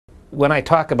When I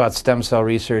talk about stem cell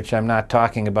research, I'm not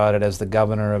talking about it as the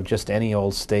governor of just any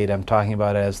old state. I'm talking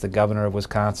about it as the governor of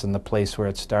Wisconsin, the place where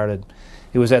it started.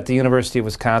 It was at the University of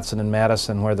Wisconsin in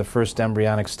Madison where the first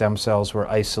embryonic stem cells were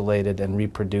isolated and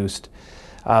reproduced.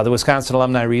 The Wisconsin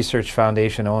Alumni Research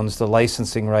Foundation owns the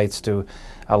licensing rights to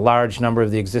a large number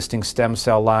of the existing stem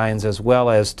cell lines as well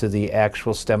as to the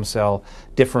actual stem cell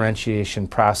differentiation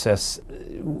process.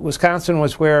 Wisconsin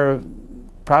was where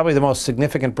probably the most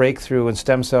significant breakthrough in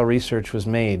stem cell research was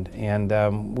made,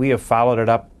 and we have followed it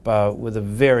up with a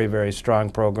very, very strong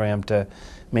program to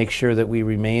make sure that we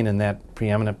remain in that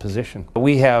preeminent position.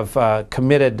 We have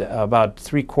committed about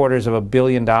 $750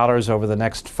 million over the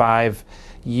next 5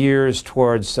 years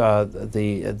towards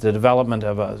the development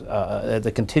of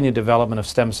the continued development of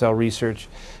stem cell research.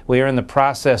 We are in the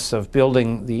process of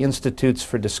building the Institutes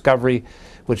for Discovery,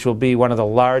 which will be one of the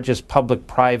largest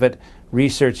public-private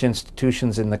research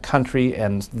institutions in the country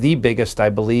and the biggest, I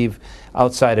believe,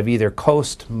 outside of either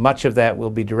coast. Much of that will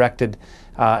be directed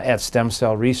at stem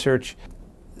cell research.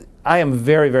 I am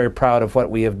very, very proud of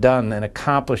what we have done and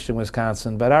accomplished in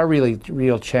Wisconsin, but our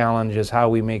real challenge is how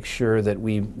we make sure that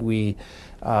we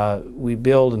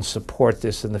build and support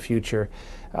this in the future.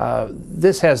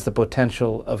 This has the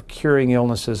potential of curing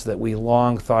illnesses that we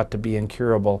long thought to be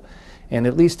incurable. And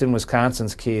at least in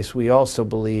Wisconsin's case, we also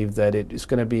believe that it is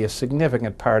going to be a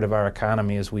significant part of our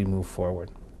economy as we move forward.